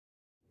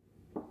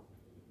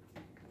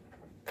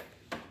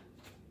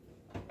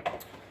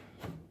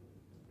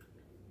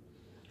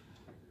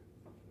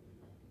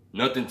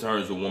Nothing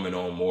turns a woman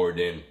on more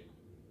than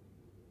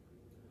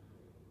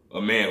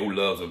a man who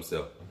loves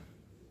himself.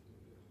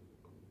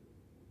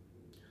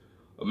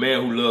 A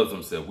man who loves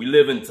himself. We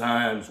live in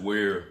times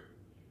where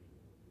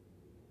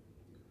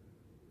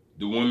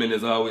the woman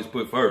is always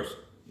put first.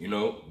 You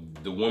know,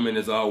 the woman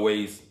is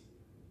always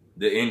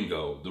the end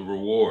goal, the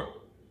reward.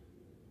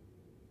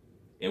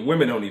 And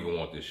women don't even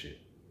want this shit.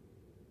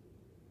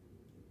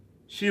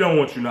 She don't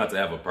want you not to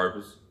have a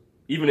purpose,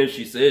 even if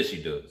she says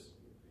she does.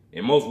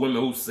 And most women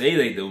who say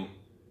they do,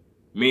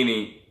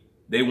 meaning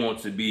they want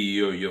to be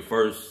your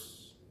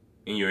first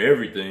and your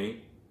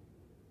everything,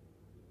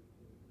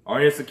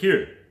 are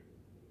insecure.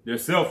 They're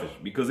selfish,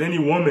 because any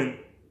woman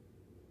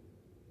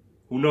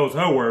who knows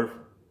her worth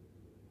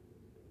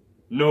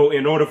know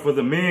in order for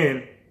the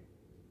man,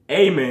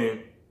 a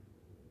man,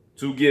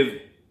 to give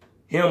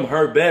him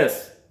her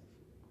best,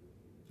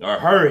 or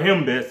her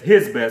him best,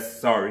 his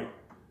best, sorry,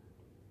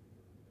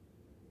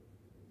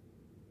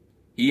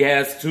 he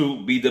has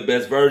to be the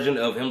best version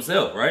of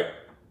himself, right?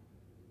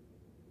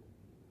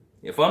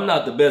 If I'm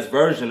not the best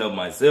version of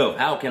myself,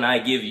 how can I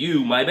give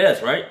you my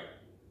best, right?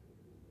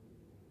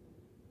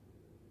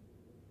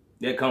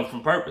 That comes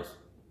from purpose.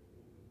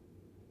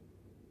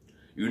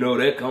 You know,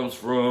 that comes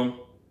from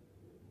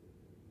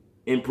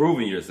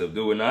improving yourself,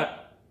 do it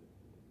not?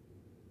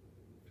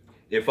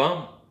 If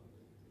I'm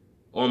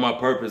on my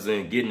purpose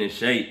and getting in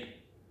shape,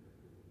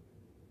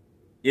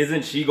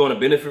 isn't she going to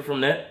benefit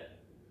from that?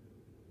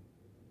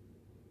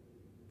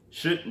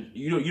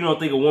 You don't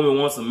think a woman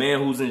wants a man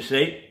who's in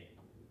shape?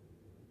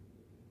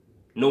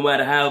 No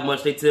matter how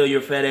much they tell your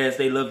fat ass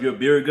they love your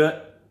beer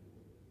gut?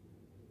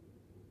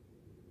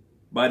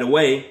 By the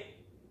way,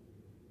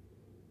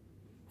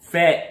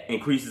 fat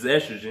increases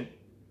estrogen.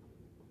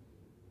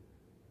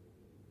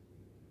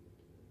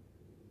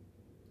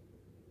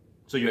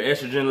 So your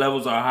estrogen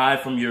levels are high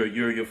from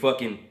your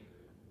fucking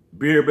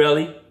beer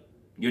belly,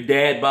 your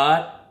dad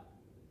bod.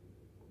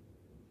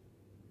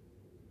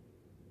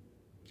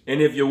 And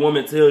if your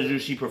woman tells you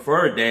she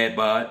preferred dad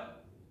bod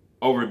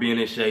over being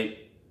in shape,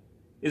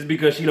 it's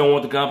because she don't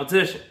want the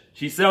competition.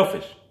 She's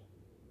selfish.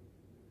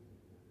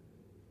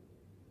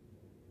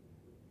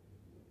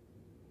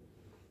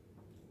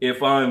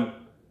 If I'm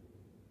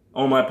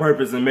on my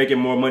purpose and making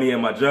more money at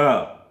my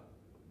job,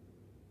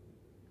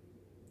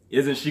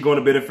 isn't she going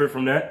to benefit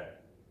from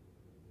that?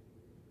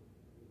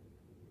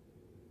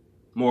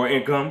 More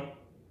income?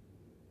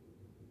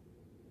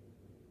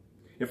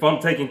 If I'm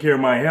taking care of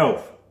my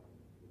health,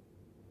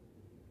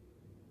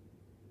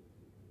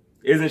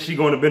 isn't she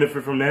going to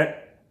benefit from that?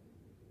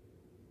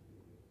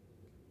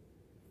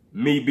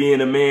 Me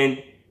being a man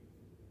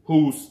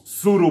who's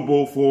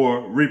suitable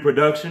for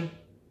reproduction?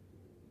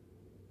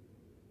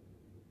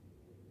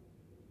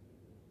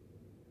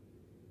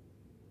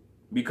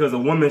 Because a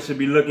woman should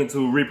be looking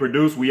to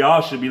reproduce. We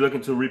all should be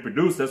looking to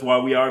reproduce. That's why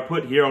we are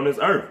put here on this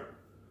earth.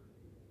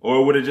 Or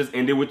it would have just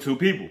ended with 2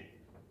 people.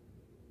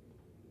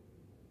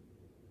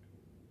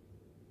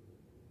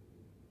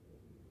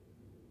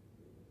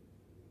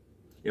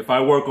 If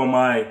I work on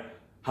my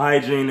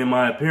hygiene and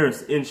my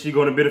appearance, isn't she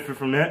going to benefit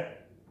from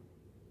that?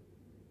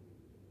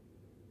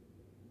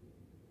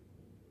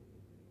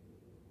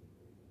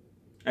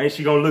 Ain't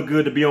she going to look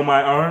good to be on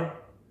my arm?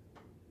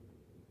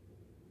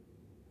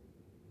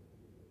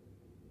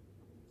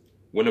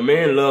 When a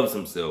man loves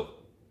himself,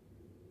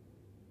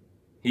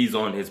 he's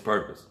on his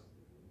purpose.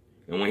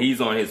 And when he's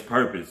on his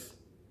purpose,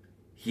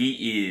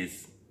 he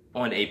is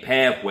on a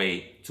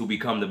pathway to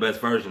become the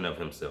best version of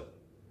himself.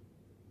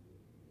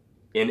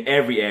 In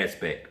every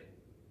aspect.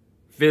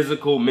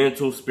 Physical,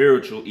 mental,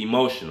 spiritual,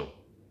 emotional.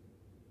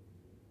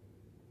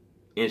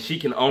 And she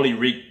can only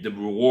reap the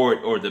reward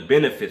or the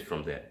benefits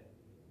from that.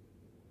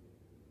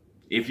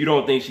 If you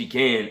don't think she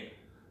can,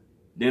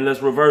 then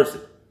let's reverse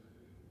it.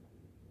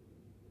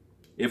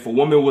 If a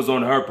woman was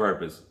on her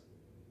purpose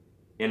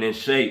and in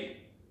shape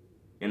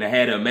and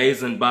had an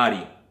amazing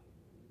body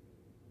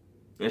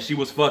and she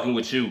was fucking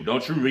with you,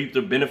 don't you reap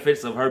the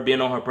benefits of her being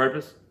on her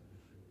purpose?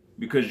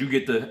 Because you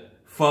get to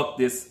fuck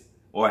this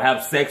or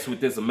have sex with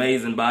this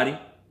amazing body.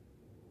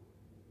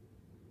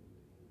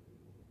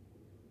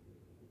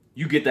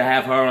 You get to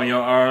have her on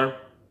your arm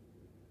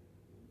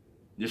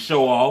to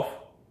show off.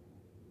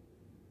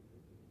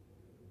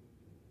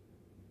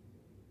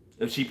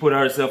 If she put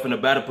herself in a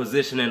better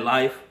position in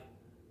life,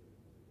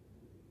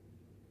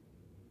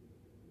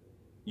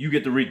 you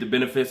get to reap the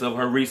benefits of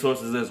her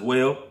resources as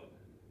well.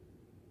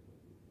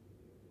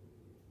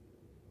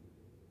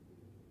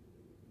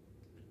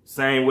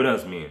 Same with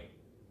us men.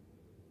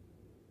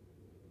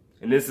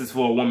 And this is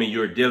for a woman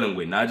you're dealing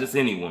with, not just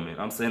any woman.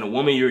 I'm saying a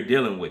woman you're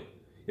dealing with.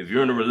 If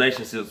you're in a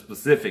relationship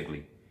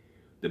specifically,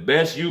 the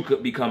best you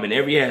could become in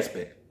every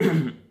aspect.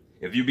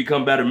 If you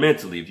become better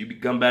mentally, if you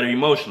become better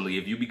emotionally,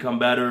 if you become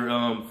better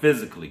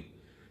physically,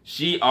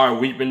 she are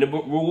reaping the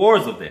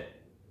rewards of that.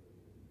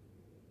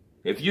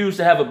 If you used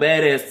to have a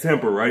badass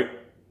temper, right?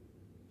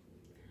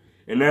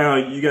 And now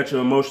you got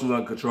your emotions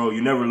under control.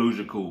 You never lose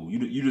your cool.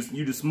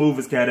 You the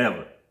smoothest cat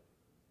ever.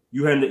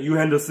 You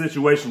handle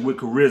situations with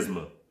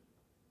charisma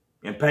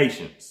and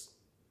patience.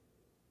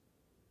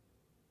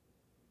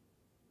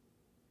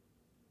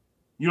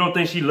 You don't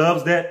think she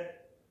loves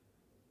that?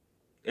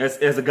 As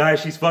a guy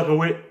she's fucking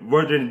with,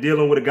 rather than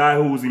dealing with a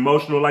guy who's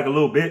emotional like a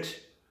little bitch?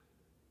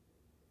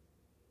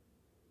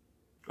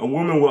 A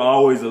woman will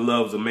always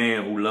love a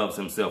man who loves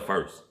himself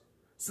first.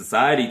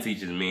 Society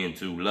teaches men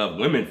to love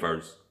women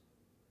first.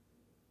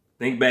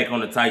 Think back on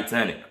the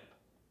Titanic.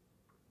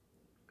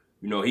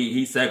 You know,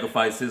 he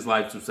sacrificed his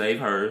life to save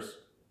hers.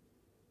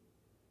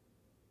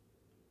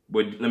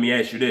 But let me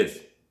ask you this.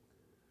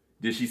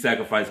 Did she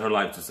sacrifice her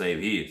life to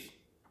save his?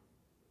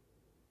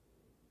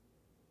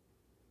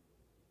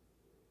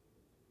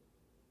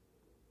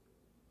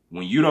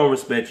 When you don't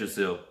respect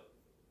yourself,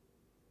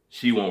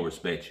 she won't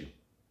respect you.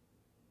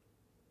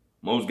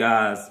 Most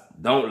guys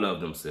don't love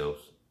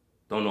themselves,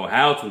 don't know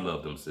how to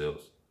love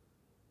themselves,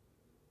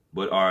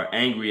 but are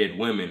angry at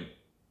women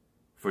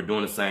for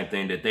doing the same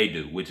thing that they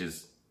do, which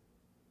is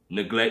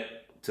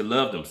neglect to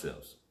love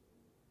themselves.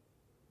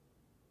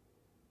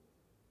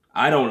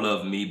 I don't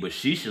love me, but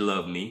she should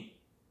love me.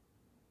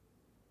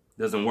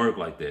 Doesn't work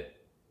like that.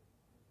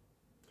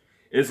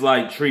 It's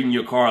like treating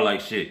your car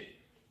like shit.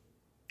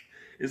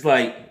 It's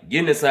like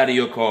getting inside of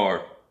your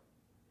car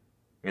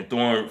and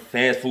throwing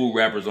fast food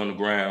wrappers on the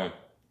ground.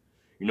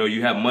 You know,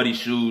 you have muddy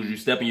shoes. You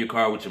step in your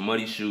car with your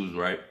muddy shoes,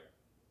 right?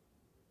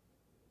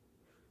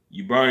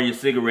 You burn your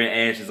cigarette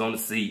ashes on the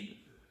seat.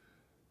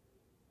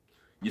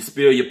 You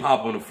spill your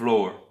pop on the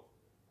floor.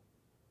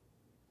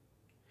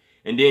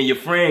 And then your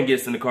friend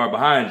gets in the car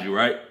behind you,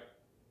 right?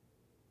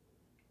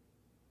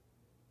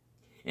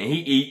 And he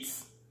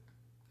eats.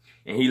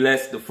 And he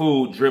lets the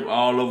food drip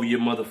all over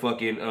your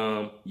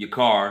motherfucking, your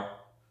car.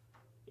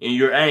 And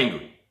you're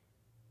angry.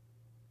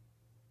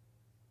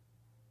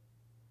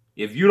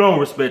 If you don't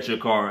respect your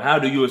car, how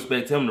do you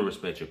expect him to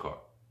respect your car?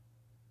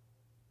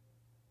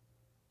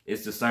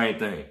 It's the same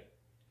thing.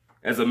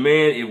 As a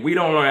man, if we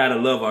don't learn how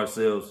to love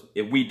ourselves,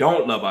 if we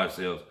don't love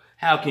ourselves,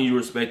 how can you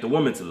expect a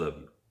woman to love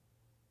you?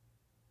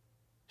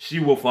 She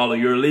will follow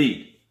your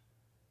lead.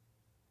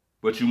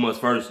 But you must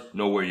first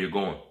know where you're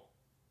going.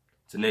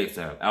 Till next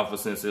time,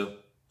 AlphaSincere,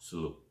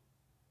 salute.